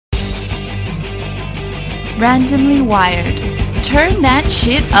Randomly Wired. Turn that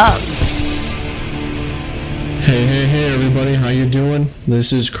shit up. Hey everybody, how you doing?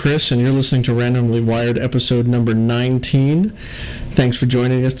 This is Chris and you're listening to Randomly Wired episode number 19. Thanks for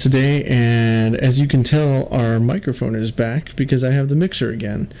joining us today, and as you can tell, our microphone is back because I have the mixer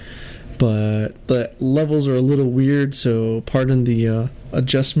again. But the levels are a little weird, so pardon the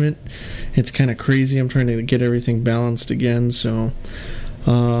adjustment. It's kind of crazy. I'm trying to get everything balanced again, so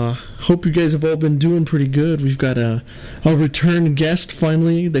hope you guys have all been doing pretty good. We've got a return guest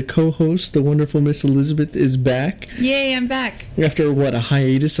finally. The co-host, the wonderful Miss Elizabeth, is back. Yay, I'm back. After, a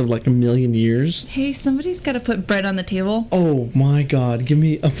hiatus of like a million years? Hey, somebody's got to put bread on the table. Oh my god, give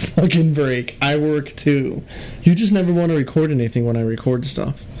me a fucking break. I work too. You just never want to record anything when I record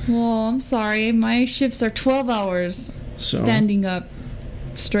stuff. Well, I'm sorry. My shifts are 12 hours. So? Standing up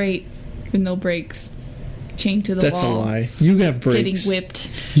straight with no breaks. Chained to the That's wall. a lie. You have breaks. Getting whipped.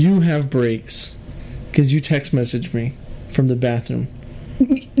 You have breaks. Because you text messaged me from the bathroom.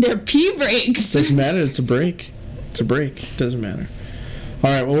 They're pee breaks. Doesn't matter. It's a break. It's a break. Doesn't matter. All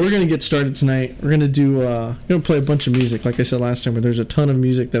right. Well, we're gonna get started tonight. We're gonna do. We're gonna play a bunch of music, like I said last time. But there's a ton of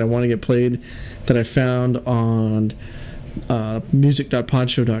music that I want to get played that I found on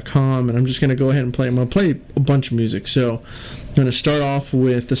music.podshow.com, and I'm just gonna go ahead and play. I'm gonna play a bunch of music. So I'm gonna start off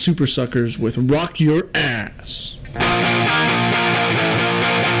with the Supersuckers with "Rock Your Ass."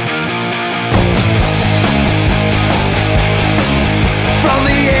 From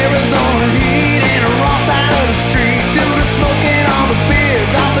the Arizona heat and a raw side of the street, through the smoke and all the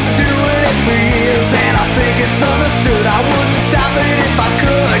beers, I've been doing it for years, and I think it's understood. I wouldn't stop it if I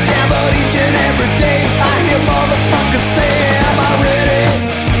could. Yeah, but each and every day I hear motherfuckers say, am I ready?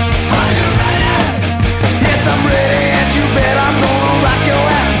 Are you ready? Yes, I'm ready, and you bet I'm gonna rock your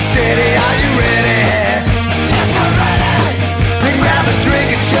ass steady. Are you ready? Yes, I'm ready. Then grab a drink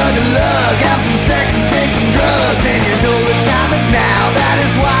and chug a lug, have some sex and take some drugs, and you know the time is now. That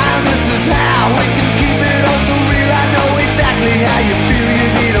is why this is how we can keep it all so real. I know exactly how you feel. You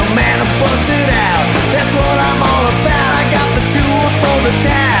need a man to bust it out. That's what I'm all about. I got the tools for the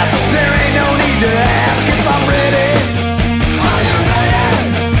task. There ain't no need to ask if I'm ready. Are you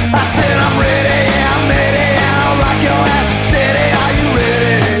ready? I said I'm ready, yeah, I'm ready, and I'll rock your ass steady. Are you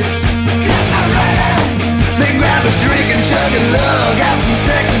ready? Yes, I'm ready. Then grab a drink and chug a lug, have some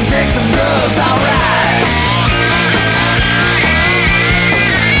sex and take some drugs. Alright.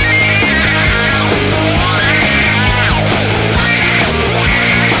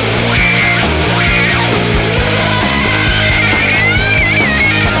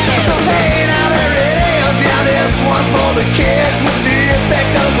 One's for the kids with the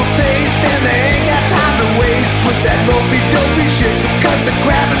effect of a taste, and they ain't got time to waste with that ropey dopey shit. So cut the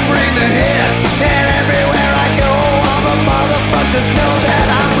crap and bring the hits, and everywhere I go all the motherfuckers know that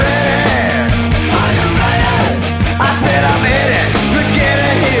I'm ready. Are you ready? I said I'm ready.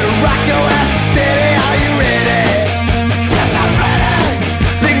 Spaghetti here, rock your ass steady. Are you ready? Yes, I'm ready.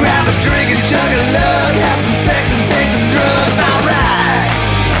 Then grab a drink and chug a lug, have some sex and take some drugs. Alright.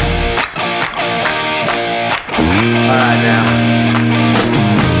 Alright now.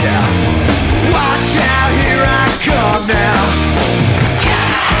 Yeah. Watch out, here I come now.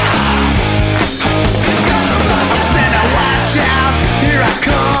 I said now watch out, here I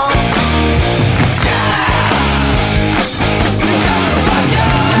come.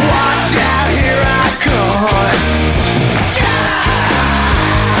 Watch out, here I come.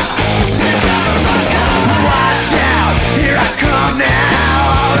 Watch out, here I come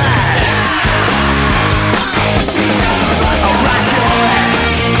now. Alright. Rock your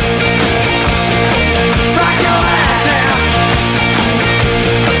ass. Rock your ass now.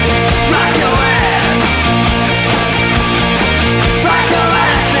 Rock your ass. Rock your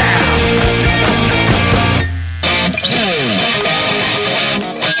ass now.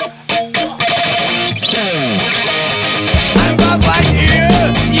 I'm back right here,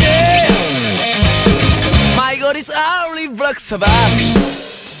 yeah. My God, it's early black Sabbath.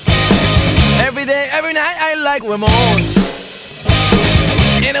 Every day, every night, I like Ramones.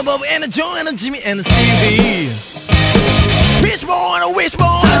 And a Bob and a Joe and a Jimmy and a Stevie. Fishbone and a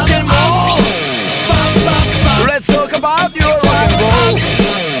wishbone and more. Let's talk about your rock and roll.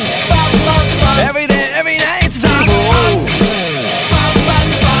 Every day, every night, it's people.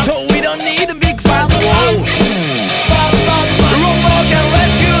 So we don't need a big fat wall. Rock and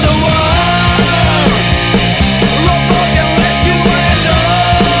rescue the world. Rock and rescue and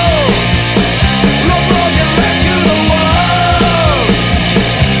all. Rock and rescue the world.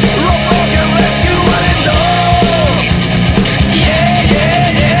 Rock and rescue and all. Yeah,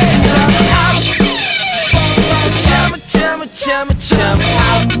 yeah, yeah. Jump out. Jump, jump, jump, jump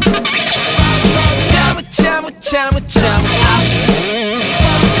out. Jump, jump. chama, chama up.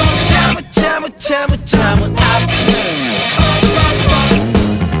 Chama, chama, chama, chama up.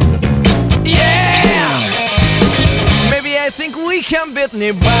 Yeah! Maybe I think we can beat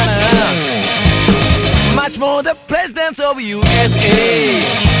Nirvana. Much more the presidents of USA.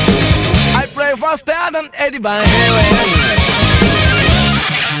 I play faster than Eddie Van Halen.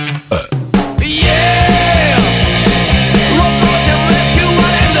 Yeah! Robot can rescue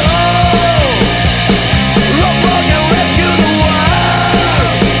one and all. Robot can rescue the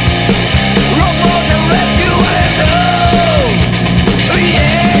world. Robot can rescue one and all.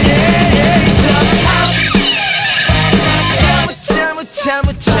 Yeah, yeah, yeah. Chama, chama,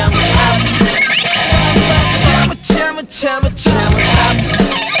 chama, chama up. Chama, chama, chama, chama up.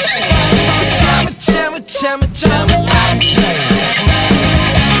 Chama, chama, chama, chama up.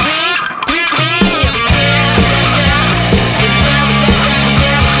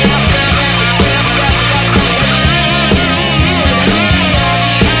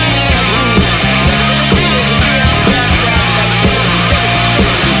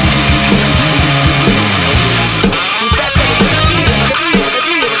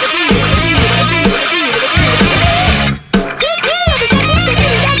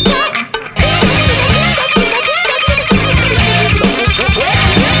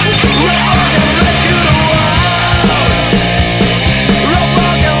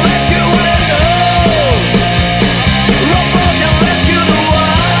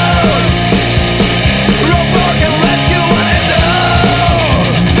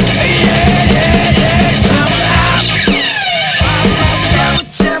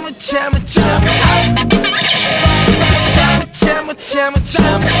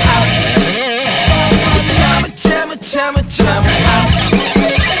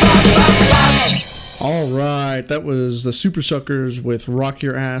 Alright, that was the Supersuckers with Rock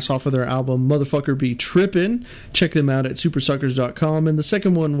Your Ass off of their album Motherfucker Be Trippin'. Check them out at supersuckers.com. And the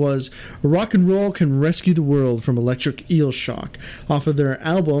second one was Rock and Roll Can Rescue the World from Electric Eel Shock off of their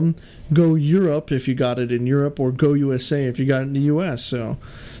album Go Europe if you got it in Europe, or Go USA if you got it in the US. So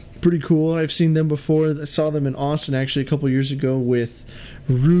pretty cool. I've seen them before. I saw them in Austin actually a couple years ago with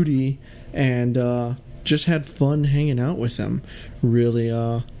Rudy, and just had fun hanging out with them. Really,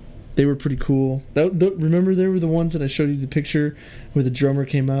 they were pretty cool. Remember, they were the ones that I showed you the picture where the drummer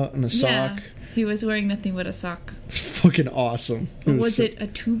came out in a sock? Yeah, he was wearing nothing but a sock. It's fucking awesome. Was it a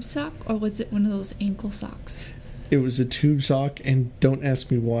tube sock, or was it one of those ankle socks? It was a tube sock, and don't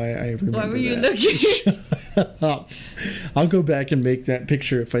ask me why I remember that. Why were you looking? Shut up. I'll go back and make that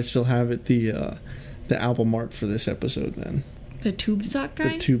picture if I still have it, the album art for this episode then. The tube sock guy?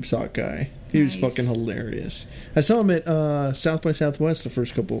 The tube sock guy. He was fucking hilarious. I saw him at South by Southwest the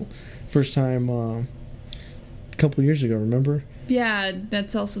first time a couple years ago, remember? Yeah,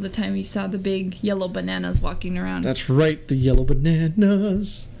 that's also the time you saw the big yellow bananas walking around. That's right, the yellow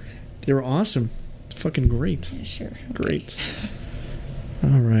bananas. They were awesome. Fucking great. Yeah, sure. Okay. Great.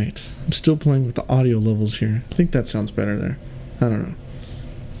 All right. I'm still playing with the audio levels here. I think that sounds better there. I don't know.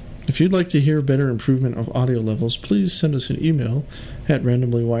 If you'd like to hear better improvement of audio levels, please send us an email at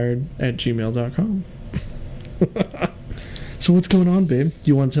randomlywired@gmail.com. So what's going on, babe? Do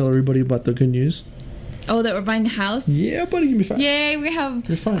you want to tell everybody about the good news? Oh, that we're buying a house? Yeah, buddy, give me 5. Yay, we have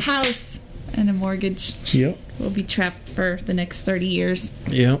a house and a mortgage. Yep. We'll be trapped for the next 30 years.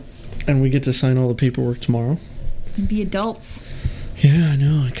 Yep. And we get to sign all the paperwork tomorrow. And be adults. Yeah, I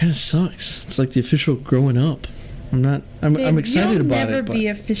know. It kind of sucks. It's like the official growing up. I'm excited about it. You'll never be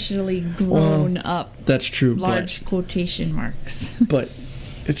officially grown up. That's true. Large quotation marks. But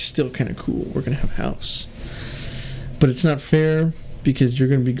it's still kind of cool. We're going to have a house. But it's not fair because you're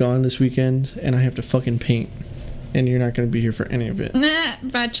going to be gone this weekend and I have to fucking paint. And you're not going to be here for any of it.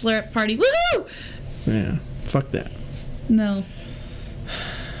 Bachelorette party. Woohoo! Yeah. Fuck that. No.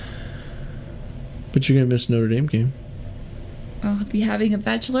 But you're going to miss Notre Dame game. I'll be having a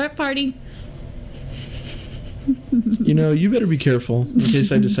bachelorette party. You know, you better be careful in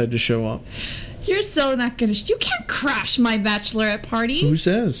case I decide to show up. You're so not gonna... You can't crash my bachelorette party. Who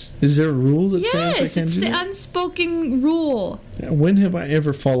says? Is there a rule that says I can't do that? Yes, it's the unspoken rule. When have I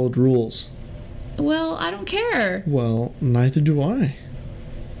ever followed rules? Well, I don't care. Well, neither do I.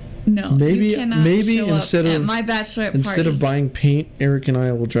 No, maybe you cannot show instead up of at my bachelorette instead party. of buying paint, Eric and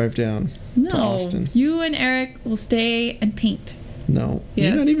I will drive down to Austin. You and Eric will stay and paint. No, yes.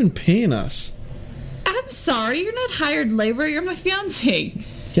 You're not even paying us. I'm sorry, you're not hired labor. You're my fiance.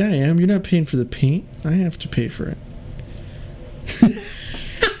 Yeah, I am. You're not paying for the paint. I have to pay for it.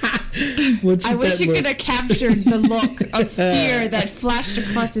 I wish you could have captured the look of fear that flashed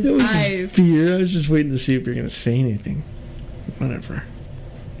across his eyes. Fear. I was just waiting to see if you're going to say anything. Whatever.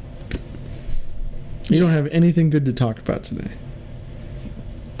 You don't have anything good to talk about today.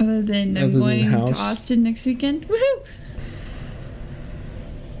 Other than I'm going to Austin next weekend. Woohoo!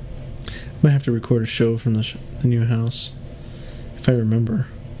 Might have to record a show from the new house. If I remember.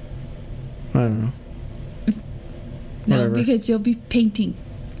 I don't know. No, Whatever. because you'll be painting.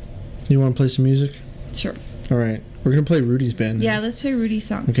 You want to play some music? Sure. All right. We're going to play Rudy's band now. Yeah, let's play Rudy's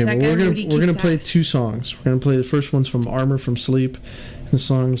song. Okay, well, we're gonna play two songs. We're going to play the first one's from Armor from Sleep. The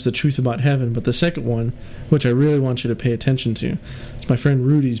song's The Truth About Heaven. But the second one, which I really want you to pay attention to, it's my friend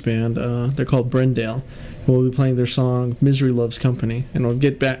Rudy's band. They're called Brendale. We'll be playing their song Misery Loves Company. And we'll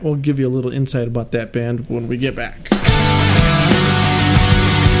give you a little insight about that band when we get back.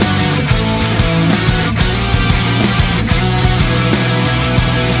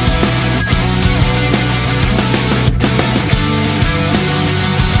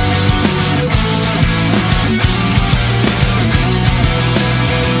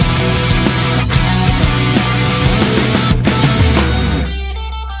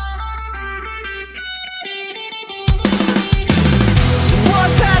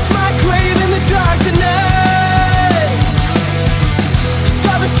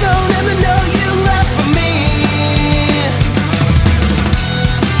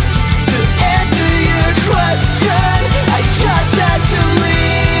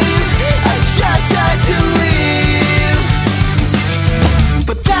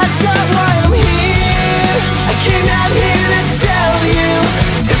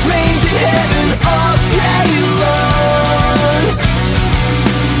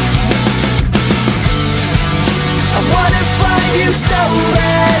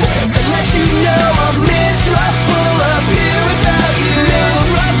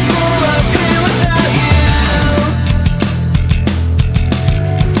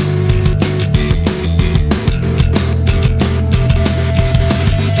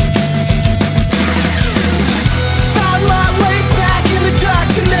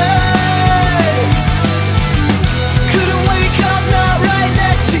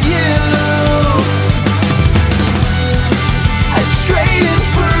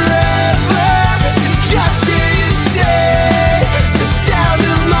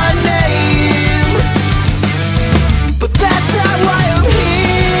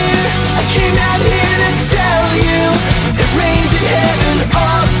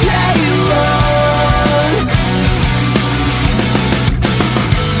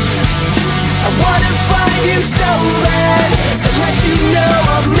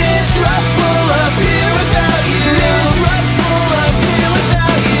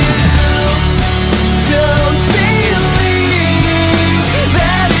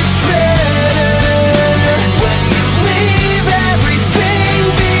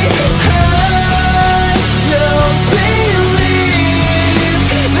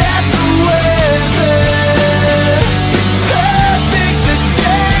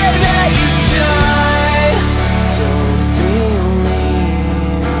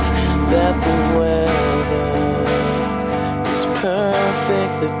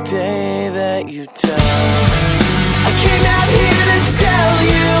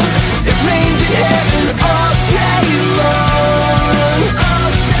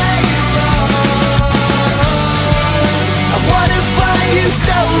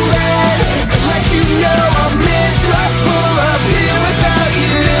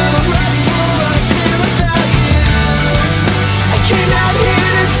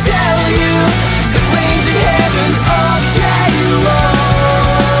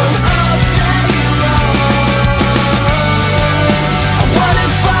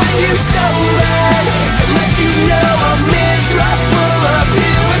 So bad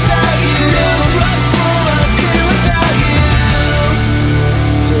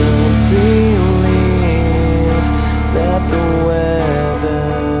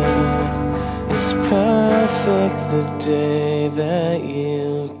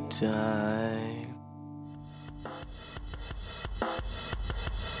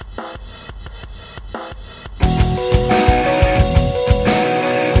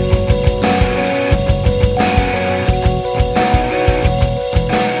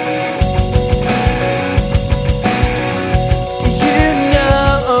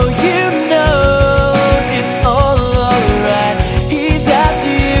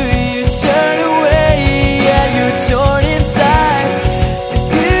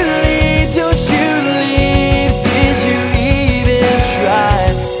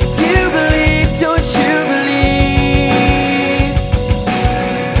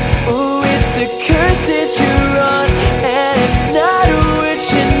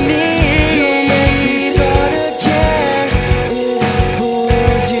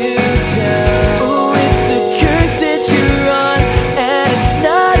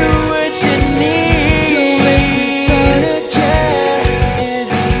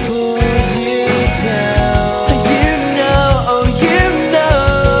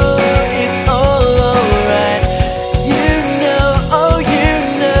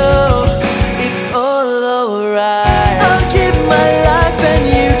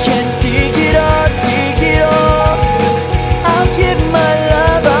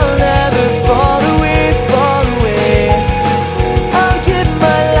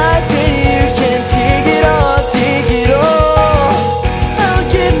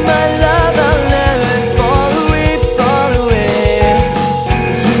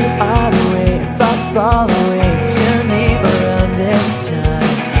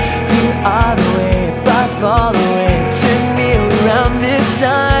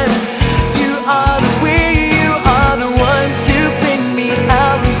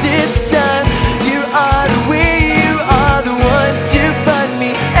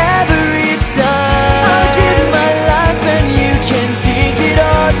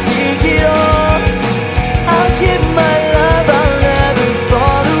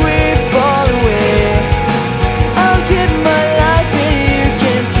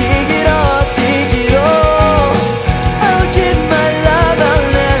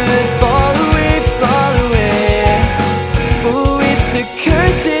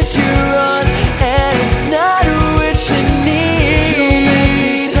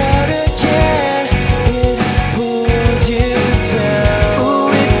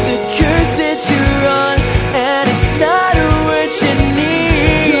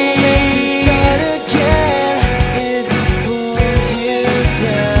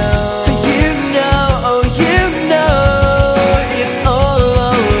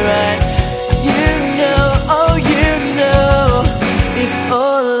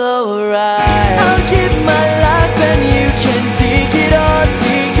alright. I'll give my life and you can take it all,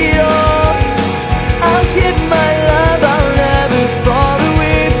 take it all. I'll give my love, I'll never fall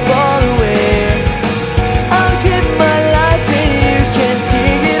away, fall away. I'll give my life and you can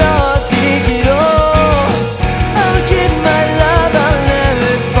take it all, take it all. I'll give my love, I'll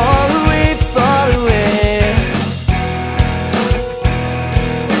never fall away, fall away.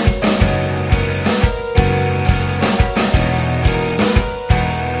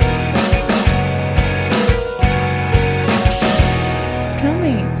 Tell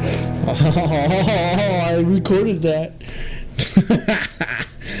me. Oh, I recorded that.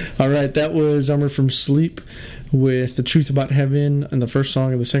 All right, that was Armor from Sleep with The Truth About Heaven, and the first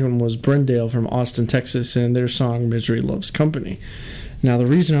song, and the second one was Brendale from Austin, Texas, and their song Misery Loves Company. Now, the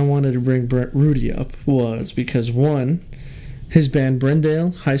reason I wanted to bring Rudy up was because, one, his band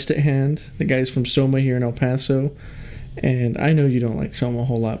Brendale, High State Hand, the guys from Soma here in El Paso, and I know you don't like Soma a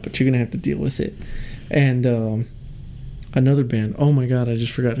whole lot, but you're going to have to deal with it. And another band, oh my god, I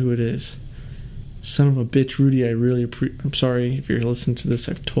just forgot who it is. Son of a bitch, Rudy, I'm sorry if you're listening to this,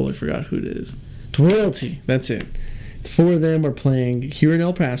 I've totally forgot who it is. Royalty, that's it. The four of them are playing here in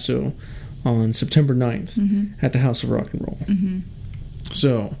El Paso on September 9th at the House of Rock and Roll.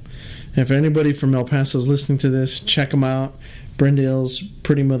 So, if anybody from El Paso is listening to this, check them out. Brendale's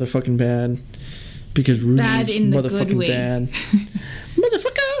pretty motherfucking bad because Rudy's Bad in the good motherfucking way. bad.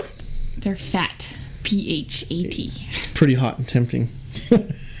 Motherfucker! They're fat. P-H-A-T. It's pretty hot and tempting.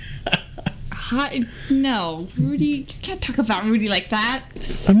 Hot? No. Rudy, you can't talk about Rudy like that.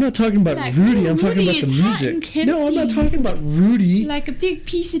 I'm not talking about Like, Rudy, I'm Rudy talking about the is hot and music. No, I'm not tempting. talking about Rudy. Like a big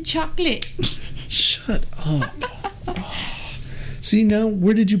piece of chocolate. Shut up. See, now,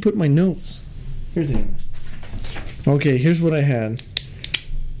 where did you put my notes? Here's it. Okay, here's what I had.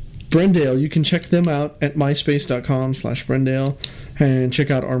 Brendale, you can check them out at myspace.com/Brendale. And check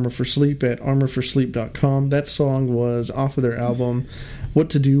out Armor for Sleep at armorforsleep.com. That song was off of their album, What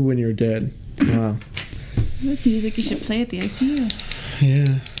to Do When You're Dead. Wow. That's music you should play at the ICU.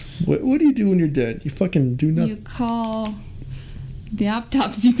 Yeah. What do you do when you're dead? You fucking do nothing. You call the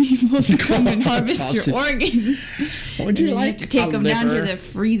autopsy people to come and harvest autopsy. your organs. Would you And like have to take a them down to liver? the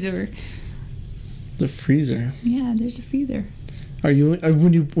freezer. The freezer. Yeah, there's a freezer. Are you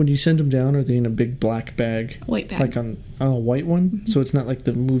when you send them down? Are they in a big black bag? A white bag. Like on a white one? So it's not like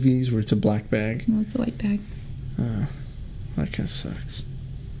the movies where it's a black bag. No, it's a white bag. That kind of sucks.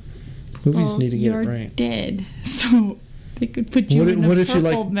 Movies Well, need to get it you're right. dead, so they could put you What in if- what a if you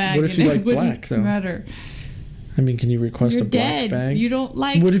purple like- bag. what if and you it like wouldn't black, though? Matter. I mean, can you request You're a black dead. bag? You don't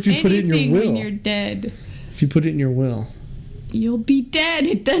like. What if you put it in your anything will? when you're dead? If you put it in your will, You'll be dead.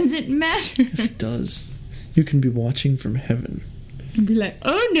 It doesn't matter. yes, it does. You can be watching from heaven, And be like,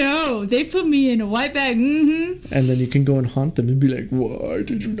 oh no, they put me in a white bag. and then you can go and haunt them and be like, "Why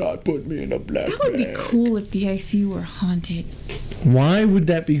did you not put me in a black That would be bag?" cool if the ICU were haunted. Why would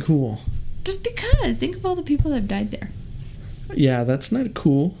that be cool? Just because. Think of all the people that have died there. Yeah, that's not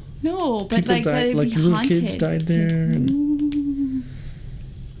cool. No, but People like, died, that'd like be little haunted. kids died there. And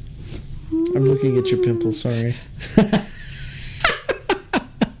I'm looking at your pimple. Sorry.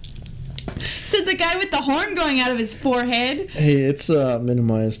 So the guy with the horn going out of his forehead. Hey, it's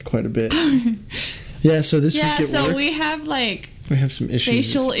minimized quite a bit. Yeah, so this Yeah, week at so work, we have like we have some issues.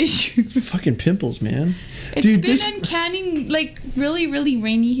 facial issues. Fucking pimples, man. It's Dude, been uncanny, like really, really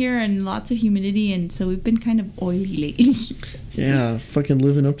rainy here and lots of humidity, and so we've been kind of oily lately. Yeah, fucking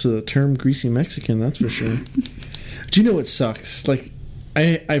living up to the term greasy Mexican, that's for sure. Do you know what sucks? Like,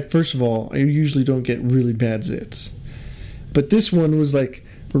 I first of all, I usually don't get really bad zits. But this one was like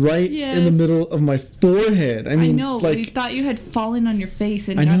right in the Yes. middle of my forehead. I mean, know, but we like, thought you had fallen on your face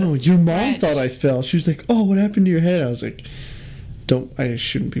and I got know, a your mom scratch. thought I fell. She was like, "Oh, what happened to your head?" I was like, I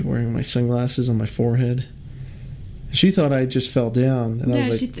shouldn't be wearing my sunglasses on my forehead. She thought I just fell down, and I Yeah,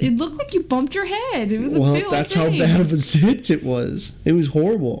 was like, it looked like you bumped your head. It was a well, big that's thing. how bad of a zit it was. It was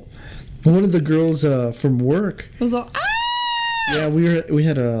horrible. One of the girls from work, It was all, ah! yeah, we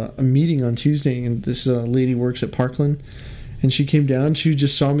had a meeting on Tuesday, and this lady works at Parkland, and she came down. She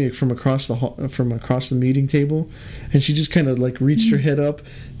just saw me from across the meeting table, and she just kind of like reached her head up,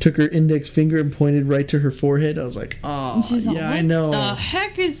 took her index finger and pointed right to her forehead. I was like, oh, And she's like, yeah, what I know. the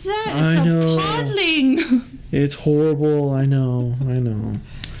heck is that? I It's know. a podling. It's horrible. I know.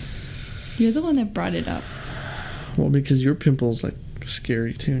 You're the one that brought it up. Well, because your pimple's like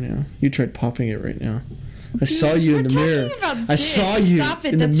scary too now. You tried popping it right now. I saw you in the mirror. I saw you Stop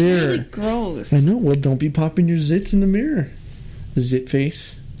it. in That's the mirror. really gross. I know. Well, don't be popping your zits in the mirror. Zit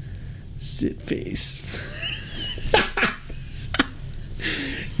face. Zit face.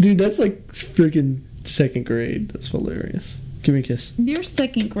 Dude, that's like freaking second grade. That's hilarious. Give me a kiss. You're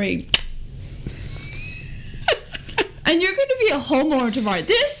second grade. And you're going to be a homeowner tomorrow.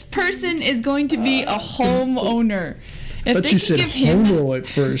 This person is going to be a homeowner. But you said homo at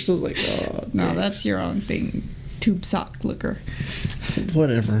first. I was like, oh, no, thanks. that's your own thing. Tube sock looker.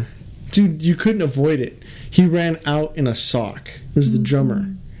 Whatever. Dude, you couldn't avoid it. He ran out in a sock. It was the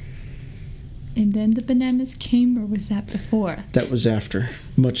drummer. And then the bananas came, or was that before? That was after.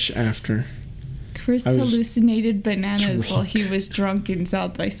 Much after. Chris hallucinated bananas while he was drunk in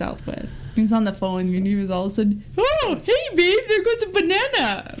South by Southwest. He was on the phone and he was all of a sudden, oh, hey, babe, there goes a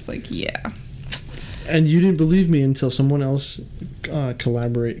banana. I was like, yeah. And you didn't believe me until someone else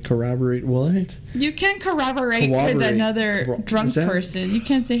corroborate what? You can't corroborate with another drunk person. You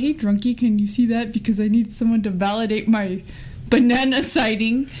can't say, hey, drunkie, can you see that? Because I need someone to validate my banana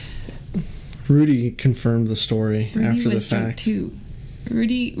sighting. Rudy confirmed the story Rudy after the was drunk fact. Too.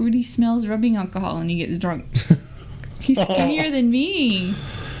 Rudy smells rubbing alcohol and he gets drunk. He's skinnier than me.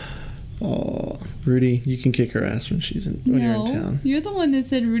 Oh, Rudy, you can kick her ass when you're in town. You're the one that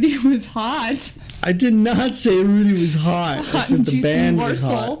said Rudy was hot. I did not say Rudy was hot. I said the band was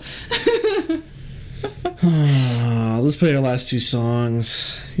hot. Let's play our last two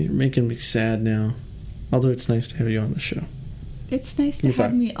songs. You're making me sad now. Although it's nice to have you on the show. It's nice to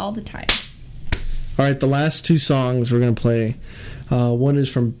have me all the time. All right, the last two songs we're going to play. One is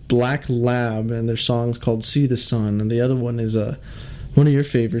from Black Lab, and their song's called See the Sun. And the other one is one of your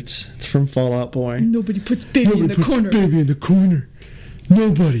favorites. It's from Fall Out Boy. Nobody puts baby in the corner. Baby in the corner.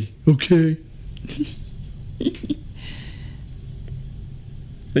 Nobody, okay?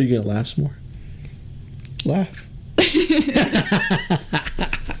 Are you going to laugh some more? Laugh.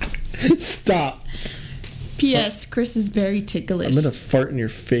 Stop. P.S. Chris is very ticklish. I'm going to fart in your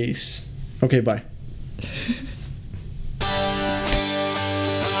face. Okay, bye.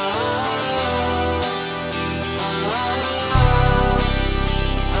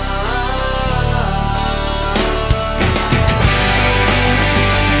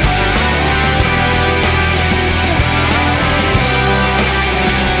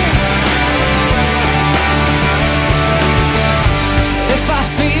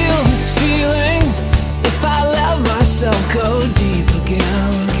 Go deep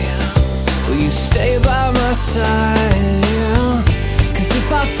again. Will you stay by my side? Yeah. 'Cause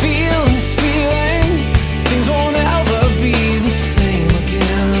if I feel this feeling, things won't ever be the same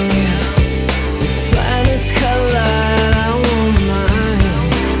again. If planets collide, I won't mind.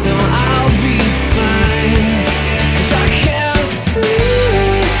 No, I'll be fine. 'Cause I can't see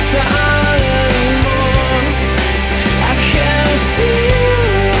the sun anymore. I can't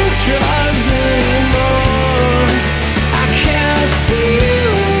feel drugs anymore. See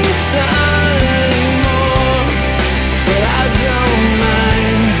the sun anymore, but I don't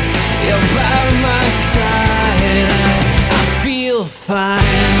mind. You're by my side. I feel fine.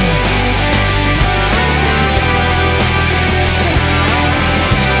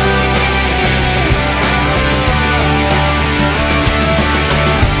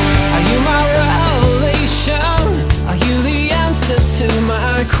 Are you my revelation? Are you the answer to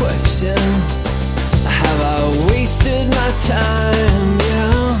my question? Have I wasted my time,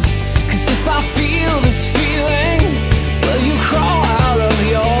 yeah? 'Cause if I feel this feeling, will you crawl out of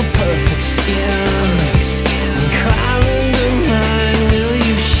your perfect skin and climb into mine? Will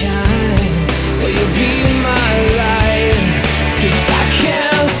you shine? Will you be my light? 'Cause I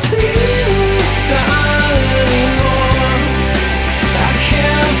can't see the sun anymore. I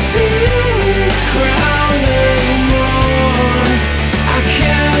can't feel the ground anymore. I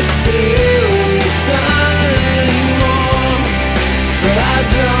can't see the sun anymore, but I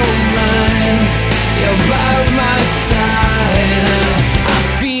don't mind. You're by my side. I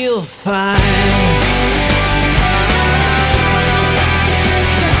feel fine.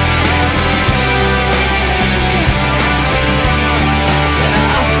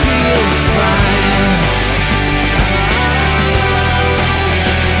 I feel fine.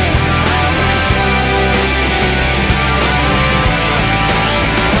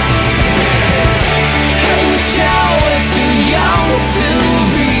 Hey Michelle, we're too young to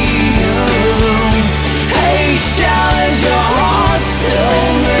be alone. Hey Michelle, is your heart still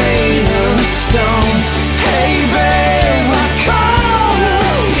made of stone? Hey babe, I call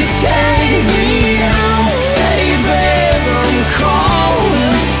you, take me home. Hey babe, I'm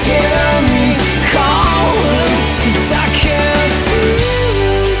calling, hear me calling. 'Cause I can't see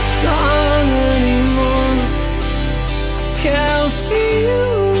the sun anymore. Can't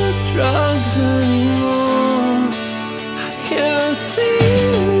feel the drugs anymore. I can't see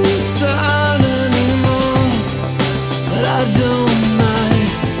the sun anymore, but I don't mind.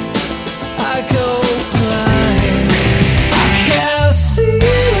 I go blind. I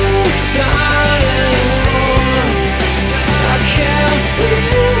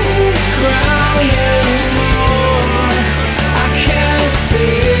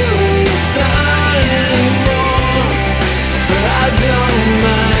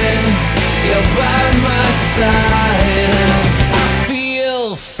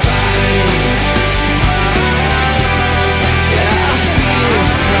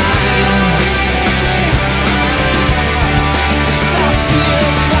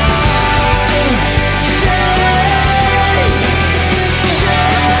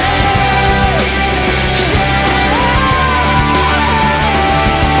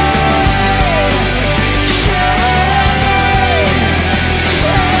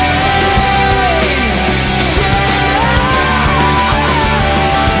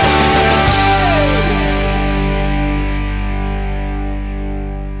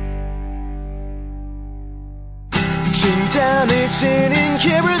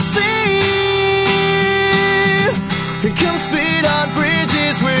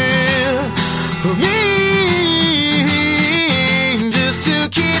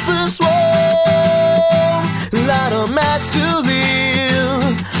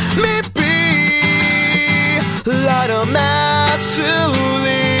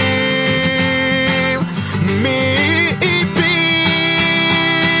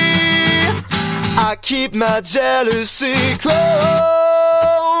keep my jealousy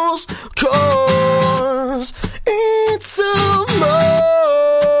close, 'cause it's a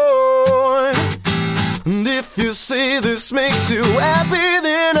more. And if you say this makes you happy,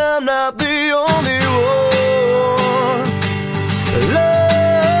 then I'm not the only one. Lord,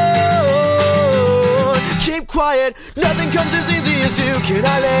 keep quiet, nothing comes as easy as you. Can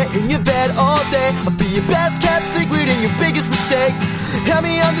I lay in your bed all day? I'll be your best kept secret and your biggest mistake. Help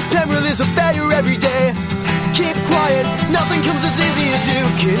me on this pen where there's a failure every day. Keep quiet, nothing comes as easy as you.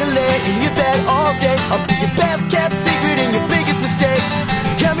 Can I lay in your bed all day? I'll be your best kept secret and your biggest mistake.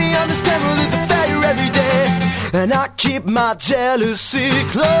 Help me on this pen where there's a failure every day. And I keep my jealousy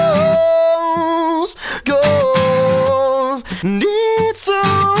close, goes, need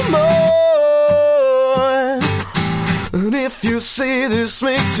some more. And if you say this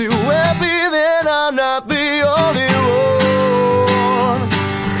makes you happy, then I'm not the only one.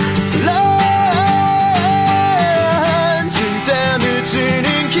 Launching damaging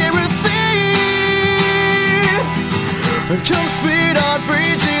in kerosene. Come speed on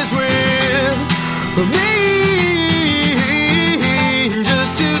bridges with me,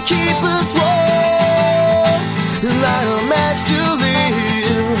 just to keep us warm. Light a match to live.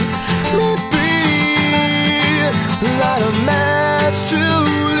 Light a match to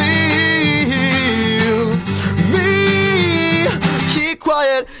leave me. Keep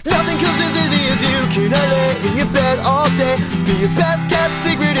quiet, nothing comes as easy as you. Can I lay in your bed all day? Be your best kept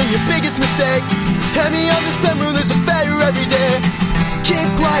secret and your biggest mistake. Hand me on this pen rule, there's a failure every day. Keep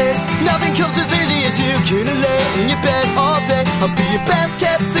quiet, nothing comes as easy as you. Can I lay in your bed all day? I'll be your best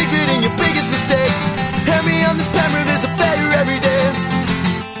kept secret and your biggest mistake. Hand me on this pen rule, there's a failure every day.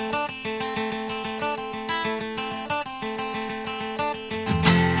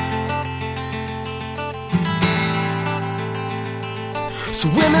 So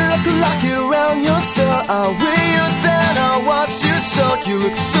women like a locket around your throat. I'll weigh you down, I'll watch you choke. You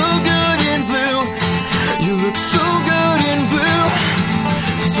look so good in blue. You look so good in blue.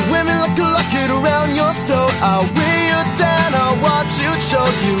 So women like a locket around your throat. I'll weigh you down, I'll watch you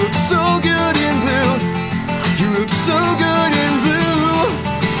choke. You look so good in blue. You look so good in blue.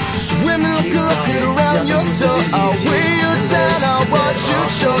 So women like a locket around your throat. I'll weigh you down, I'll watch you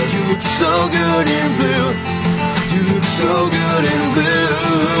choke. You look so good in blue. You look so good in blue.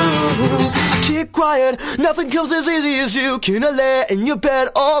 Keep quiet, nothing comes as easy as you. Can I lay in your bed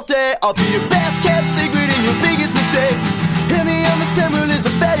all day? I'll be your best kept secret and your biggest mistake. Hit me on this pen rule is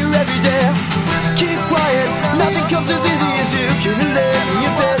a failure every day. Keep quiet, nothing comes as easy as you. Can I lay in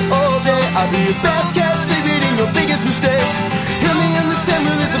your bed all day? I'll be your best kept secret and your biggest mistake. Hit me on this pen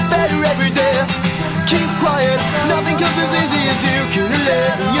rule is a failure every day. Keep quiet, nothing comes as easy as you. Can I lay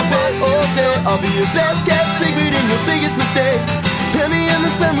in your bed all day? I'll be your best kept secret and your biggest mistake. Put me in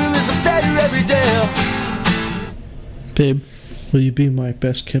this pen room, there's a failure every day. Babe, will you be my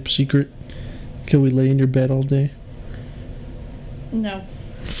best kept secret? Can we lay in your bed all day? No.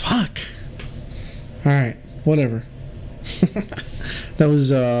 Fuck. Alright, whatever. That was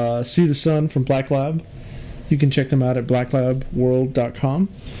See the Sun from Black Lab. You can check them out at blacklabworld.com.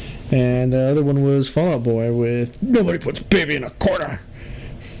 And the other one was Fall Out Boy with Nobody Puts Baby in a Corner.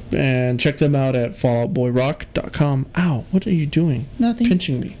 And check them out at falloutboyrock.com. Ow, what are you doing? Nothing.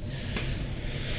 Pinching me.